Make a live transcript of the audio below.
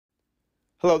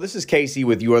Hello, this is Casey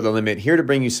with You Are the Limit, here to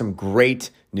bring you some great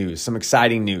news, some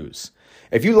exciting news.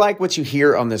 If you like what you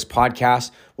hear on this podcast,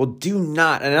 well, do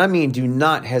not, and I mean do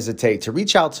not hesitate to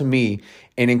reach out to me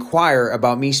and inquire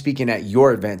about me speaking at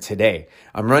your event today.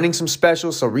 I'm running some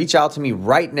specials, so reach out to me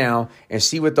right now and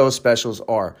see what those specials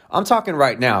are. I'm talking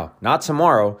right now, not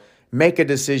tomorrow. Make a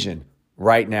decision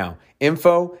right now.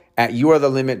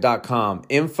 info@youarethelimit.com.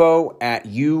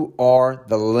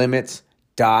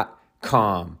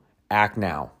 info@youarethelimit.com. Act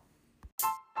now.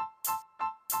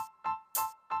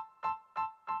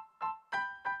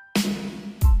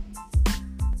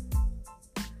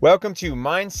 Welcome to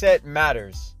Mindset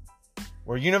Matters,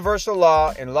 where universal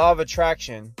law and law of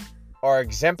attraction are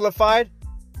exemplified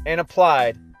and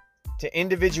applied to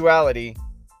individuality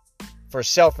for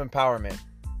self-empowerment.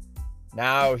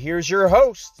 Now, here's your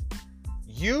host.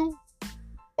 You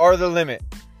are the limit.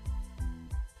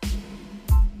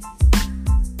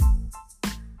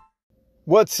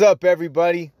 What's up,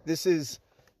 everybody? This is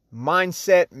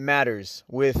Mindset Matters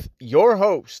with your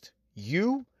host.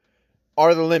 You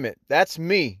are the limit. That's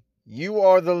me. You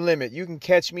are the limit. You can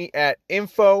catch me at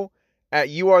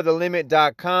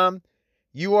info@youarethelimit.com.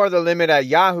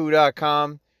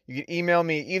 youarethelimit@yahoo.com. You can email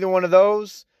me either one of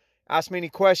those. Ask me any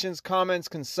questions, comments,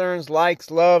 concerns, likes,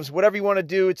 loves, whatever you want to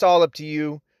do. It's all up to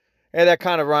you. Hey, that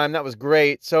kind of rhyme. That was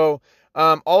great. So,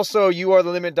 also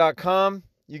youarethelimit.com.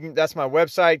 That's my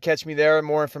website. Catch me there.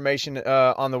 More information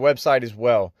on the website as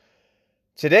well.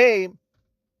 Today,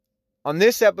 on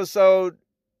this episode,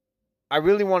 I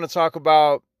really want to talk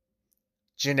about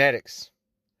genetics.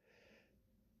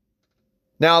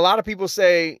 Now, a lot of people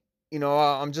say,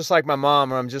 I'm just like my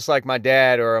mom, or I'm just like my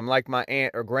dad, or I'm like my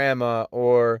aunt or grandma,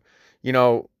 or,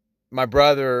 my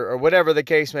brother, or whatever the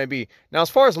case may be. Now, as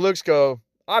far as looks go,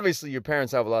 obviously your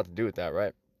parents have a lot to do with that,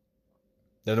 right?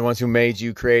 They're the ones who made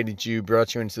you, created you,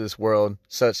 brought you into this world,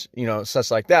 such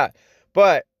like that.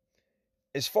 But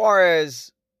as far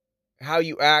as how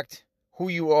you act, who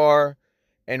you are,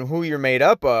 and who you're made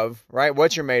up of, right?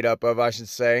 What you're made up of, I should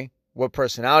say. What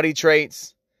personality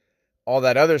traits, all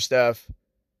that other stuff.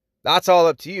 That's all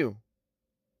up to you.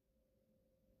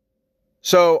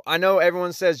 So I know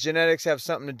everyone says genetics have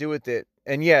something to do with it.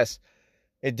 And yes,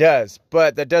 it does.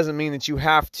 But that doesn't mean that you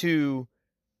have to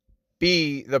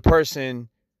be the person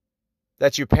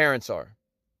that your parents are.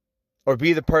 Or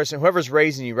be the person, whoever's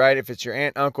raising you, right? If it's your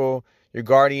aunt, uncle, your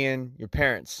guardian, your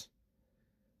parents.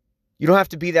 You don't have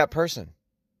to be that person.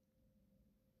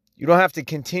 You don't have to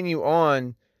continue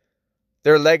on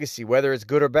their legacy, whether it's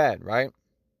good or bad, right?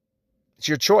 It's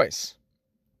your choice.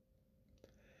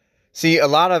 See, a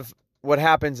lot of what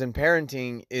happens in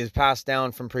parenting is passed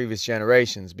down from previous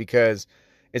generations because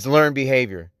it's learned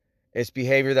behavior. It's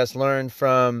behavior that's learned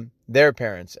from their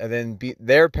parents, and then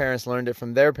their parents learned it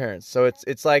from their parents. So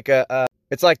it's like a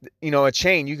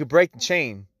chain. You could break the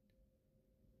chain,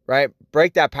 right?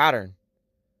 Break that pattern.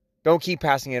 Don't keep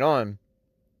passing it on.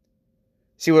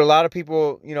 See, what a lot of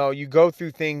people, you go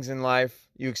through things in life,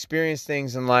 you experience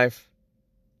things in life.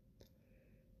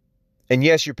 And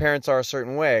yes, your parents are a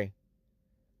certain way.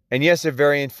 And yes, they're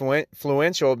very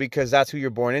influential because that's who you're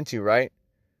born into, right?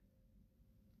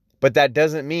 But that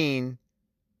doesn't mean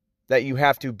that you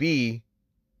have to be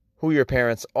who your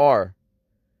parents are.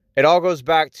 It all goes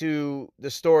back to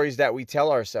the stories that we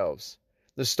tell ourselves,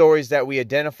 the stories that we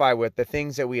identify with, the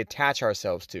things that we attach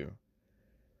ourselves to.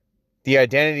 The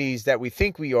identities that we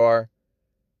think we are,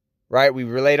 right? We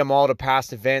relate them all to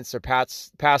past events or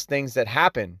past things that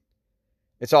happen.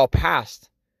 It's all past.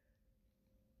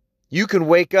 You can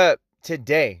wake up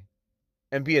today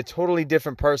and be a totally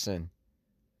different person.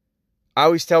 I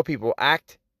always tell people,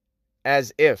 act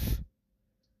as if,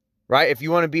 right? If you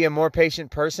want to be a more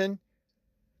patient person,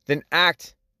 then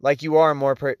act like you are a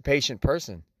more patient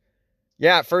person.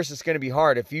 Yeah, at first it's going to be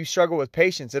hard. If you struggle with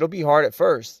patience, it'll be hard at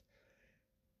first.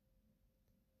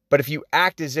 But if you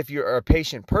act as if you're a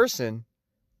patient person,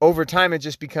 over time it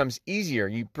just becomes easier.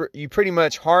 You pretty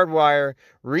much rewire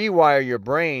your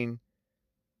brain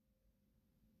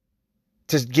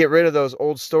to get rid of those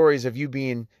old stories of you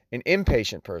being an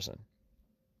impatient person.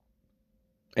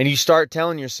 And you start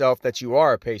telling yourself that you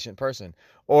are a patient person.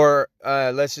 Or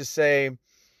let's just say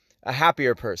a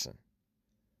happier person.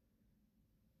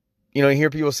 You hear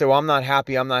people say, well, I'm not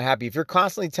happy. If you're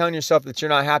constantly telling yourself that you're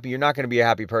not happy, you're not going to be a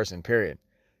happy person, period.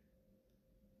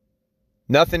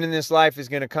 Nothing in this life is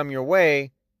going to come your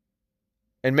way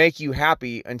and make you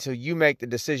happy until you make the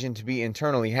decision to be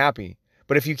internally happy.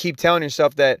 But if you keep telling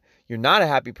yourself that you're not a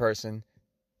happy person,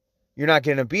 you're not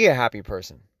going to be a happy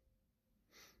person.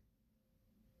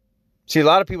 See, a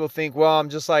lot of people think, well, I'm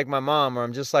just like my mom or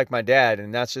I'm just like my dad,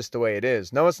 and that's just the way it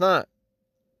is. No, it's not.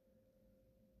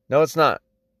 No, it's not.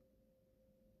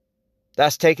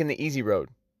 That's taking the easy road.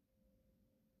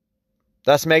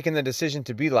 That's making the decision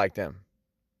to be like them.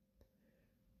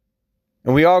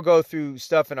 And we all go through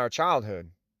stuff in our childhood.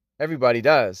 Everybody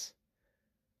does.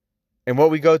 And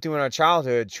what we go through in our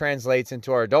childhood translates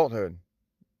into our adulthood.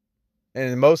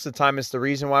 And most of the time, it's the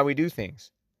reason why we do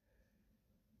things.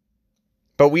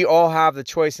 But we all have the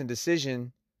choice and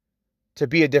decision to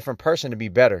be a different person, to be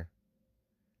better.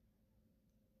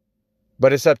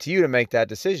 But it's up to you to make that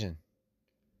decision.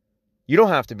 You don't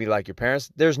have to be like your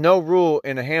parents. There's no rule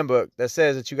in a handbook that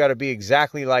says that you got to be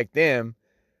exactly like them,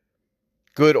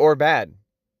 good or bad.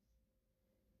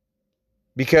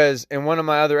 Because in one of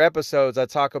my other episodes, I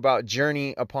talk about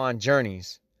journey upon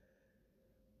journeys.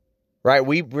 Right?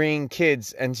 We bring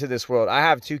kids into this world. I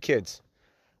have 2 kids.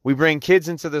 We bring kids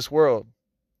into this world.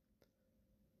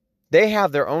 They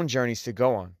have their own journeys to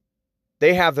go on.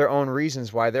 They have their own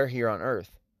reasons why they're here on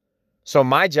earth. So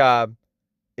my job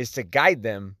is to guide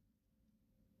them,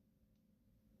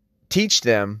 teach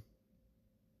them,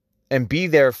 and be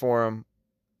there for them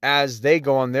as they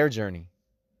go on their journey.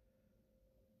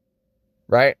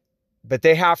 Right? But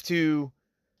they're going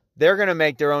to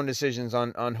make their own decisions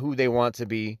on who they want to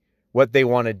be, what they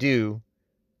want to do.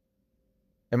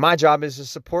 And my job is to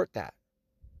support that.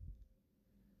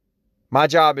 My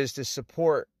job is to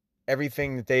support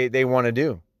everything that they want to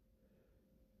do.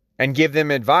 And give them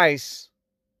advice.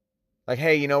 Like,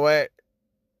 hey, you know what?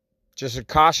 Just a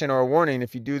caution or a warning.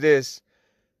 If you do this,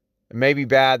 it may be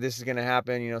bad. This is going to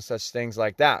happen. Such things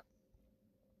like that.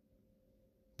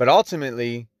 But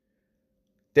ultimately,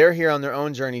 they're here on their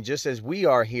own journey just as we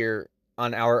are here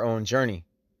on our own journey.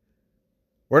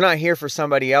 We're not here for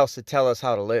somebody else to tell us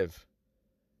how to live.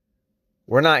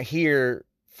 We're not here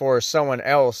for someone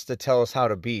else to tell us how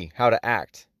to be, how to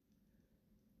act.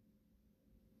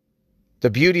 The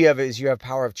beauty of it is you have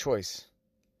power of choice.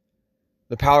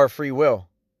 The power of free will.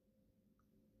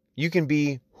 You can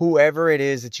be whoever it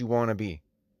is that you want to be.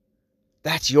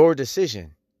 That's your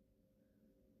decision.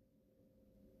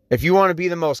 If you want to be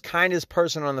the most kindest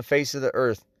person on the face of the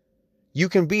earth, you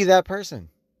can be that person.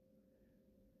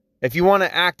 If you want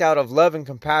to act out of love and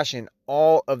compassion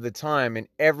all of the time in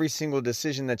every single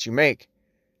decision that you make,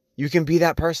 you can be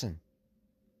that person.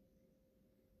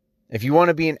 If you want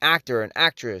to be an actor, an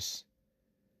actress,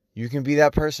 you can be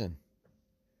that person.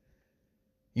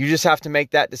 You just have to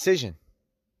make that decision.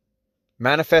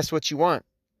 Manifest what you want.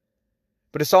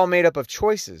 But it's all made up of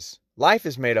choices. Life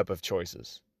is made up of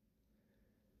choices.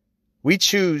 We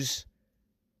choose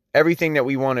everything that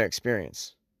we want to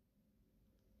experience.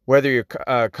 Whether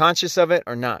you're conscious of it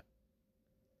or not.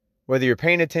 Whether you're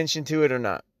paying attention to it or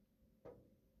not.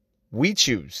 We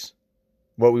choose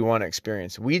what we want to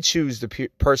experience. We choose the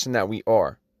person that we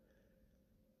are.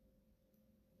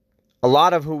 A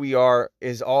lot of who we are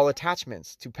is all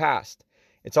attachments to past.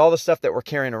 It's all the stuff that we're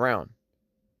carrying around.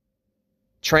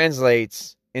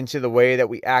 Translates into the way that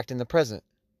we act in the present.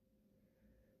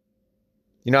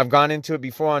 I've gone into it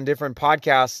before on different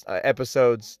podcast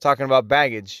episodes talking about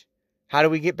baggage. How do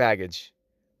we get baggage?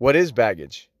 What is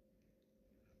baggage?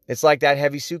 It's like that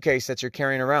heavy suitcase that you're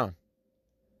carrying around.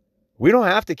 We don't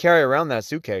have to carry around that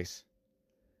suitcase.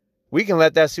 We can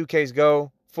let that suitcase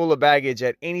go full of baggage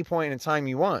at any point in time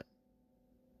you want.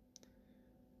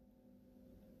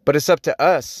 But it's up to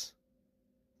us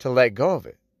to let go of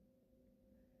it.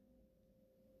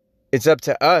 It's up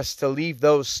to us to leave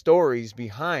those stories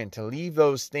behind, to leave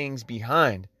those things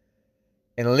behind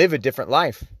and live a different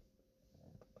life.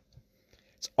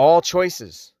 It's all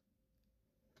choices.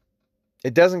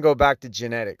 It doesn't go back to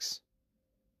genetics.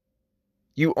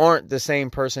 You aren't the same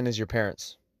person as your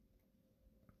parents.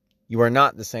 You are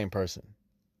not the same person.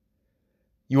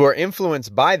 You are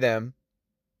influenced by them,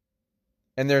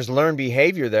 and there's learned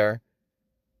behavior there.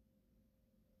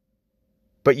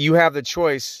 But you have the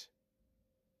choice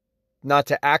not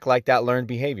to act like that learned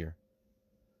behavior.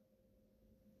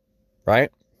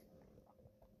 Right?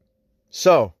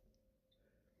 So,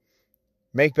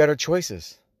 make better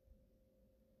choices.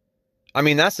 I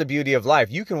mean, that's the beauty of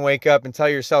life. You can wake up and tell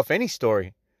yourself any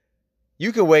story.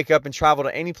 You can wake up and travel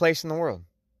to any place in the world.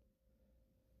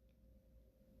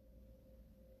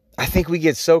 I think we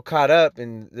get so caught up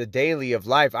in the daily of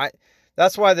life.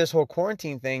 That's why this whole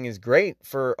quarantine thing is great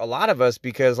for a lot of us,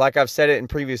 because like I've said it in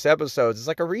previous episodes, it's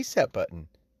like a reset button.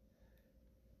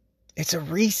 It's a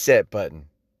reset button.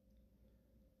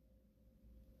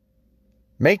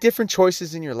 Make different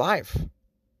choices in your life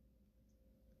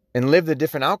and live the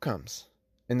different outcomes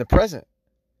in the present.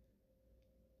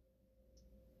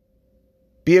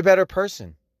 Be a better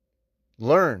person.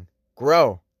 Learn,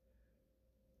 grow.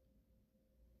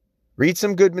 Read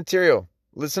some good material.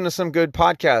 Listen to some good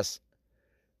podcasts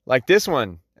like this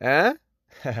one. Huh?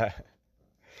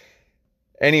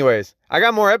 Anyways, I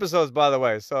got more episodes, by the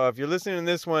way. So if you're listening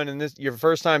to this one and this your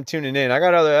first time tuning in, I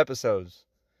got other episodes.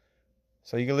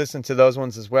 So you can listen to those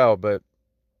ones as well. But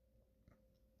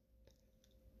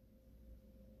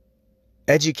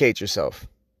educate yourself.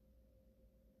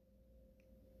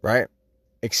 Right?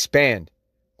 Expand.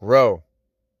 Grow.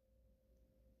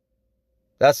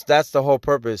 That's the whole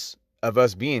purpose of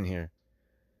us being here.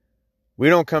 We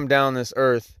don't come down this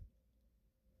earth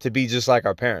to be just like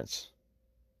our parents.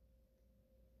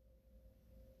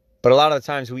 But a lot of the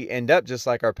times we end up just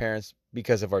like our parents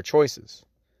because of our choices.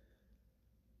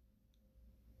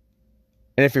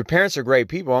 And if your parents are great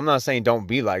people, I'm not saying don't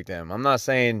be like them. I'm not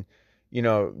saying,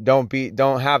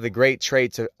 don't have the great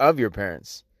traits of your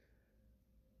parents.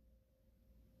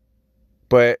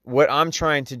 But what I'm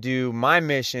trying to do, my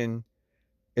mission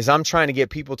is I'm trying to get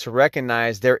people to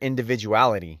recognize their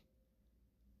individuality.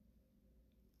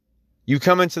 You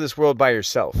come into this world by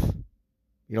yourself.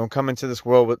 You don't come into this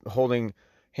world with holding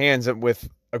hands with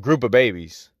a group of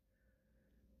babies.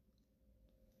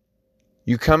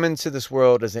 You come into this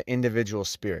world as an individual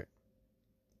spirit.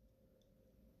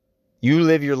 You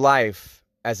live your life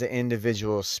as an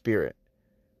individual spirit.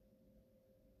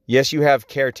 Yes, you have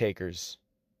caretakers,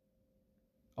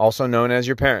 also known as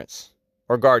your parents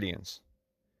or guardians,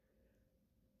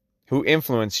 who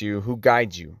influence you, who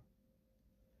guide you.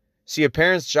 See, a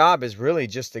parent's job is really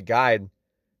just to guide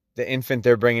the infant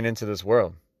they're bringing into this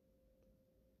world.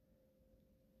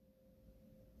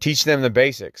 Teach them the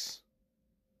basics.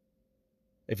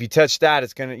 If you touch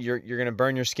that, you're gonna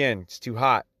burn your skin. It's too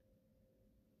hot.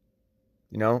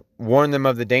 Warn them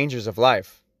of the dangers of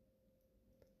life.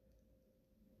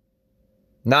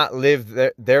 Not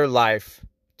live their life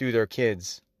through their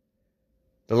kids.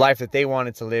 The life that they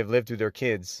wanted to live through their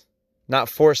kids. Not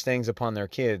force things upon their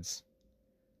kids.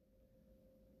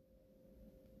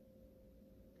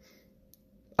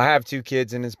 I have 2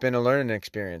 kids and it's been a learning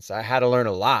experience. I had to learn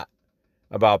a lot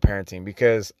about parenting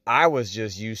because I was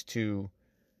just used to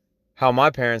how my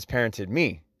parents parented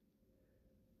me.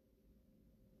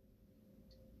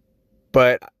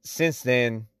 But since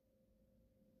then,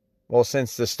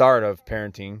 since the start of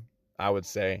parenting, I would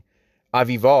say, I've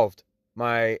evolved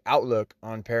my outlook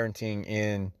on parenting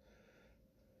in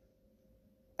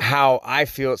how I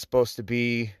feel it's supposed to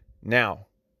be now.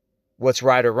 What's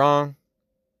right or wrong?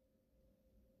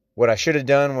 What I should have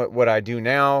done, what I do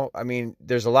now. I mean,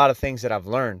 there's a lot of things that I've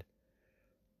learned.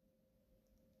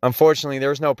 Unfortunately,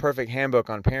 there's no perfect handbook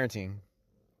on parenting.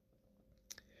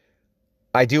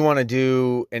 I do want to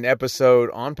do an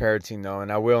episode on parenting, though,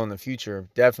 and I will in the future,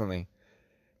 definitely.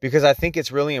 Because I think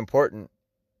it's really important.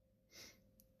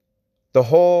 The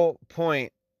whole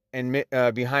point and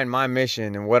behind my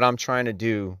mission and what I'm trying to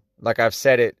do, like I've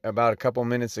said it about a couple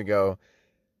minutes ago,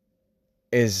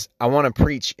 is I want to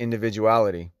preach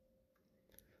individuality.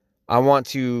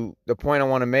 The point I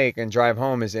want to make and drive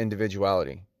home is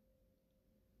individuality.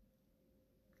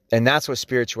 And that's what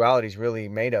spirituality is really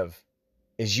made of,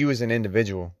 is you as an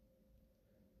individual.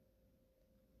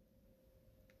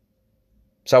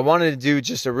 So I wanted to do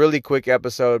just a really quick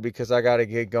episode because I got to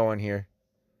get going here.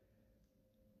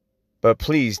 But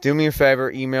please do me a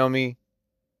favor, email me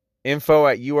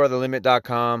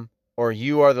info@youarethelimit.com or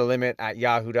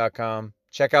youarethelimit@yahoo.com.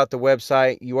 Check out the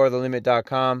website,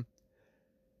 youarethelimit.com.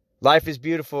 Life is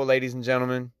beautiful, ladies and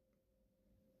gentlemen.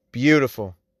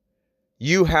 Beautiful.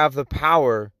 You have the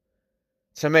power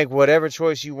to make whatever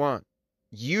choice you want.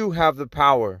 You have the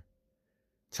power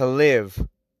to live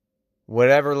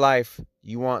whatever life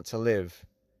you want to live.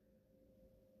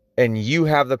 And you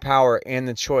have the power and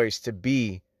the choice to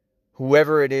be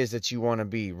whoever it is that you want to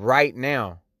be right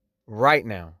now. Right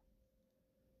now.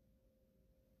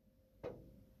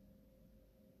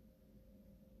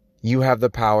 You have the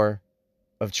power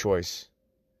of choice.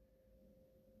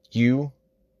 You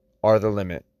are the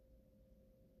limit.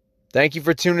 Thank you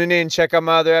for tuning in. Check out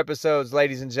my other episodes,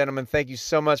 ladies and gentlemen. Thank you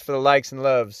so much for the likes and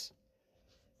loves.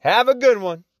 Have a good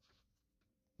one.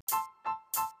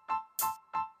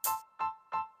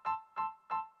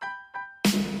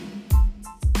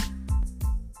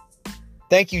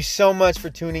 Thank you so much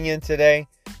for tuning in today.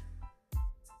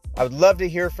 I would love to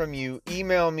hear from you.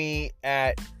 Email me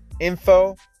at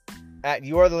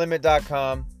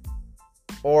info@youarethelimit.com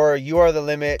or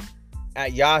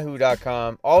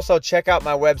youarethelimit@yahoo.com. Also, check out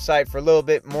my website for a little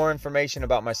bit more information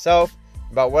about myself,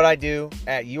 about what I do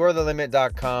at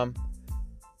youarethelimit.com.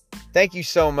 Thank you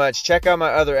so much. Check out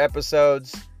my other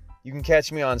episodes. You can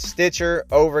catch me on Stitcher,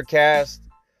 Overcast,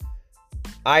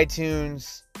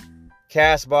 iTunes,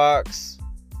 Castbox,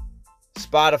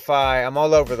 Spotify. I'm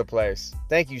all over the place.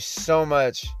 Thank you so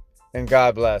much, and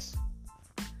God bless.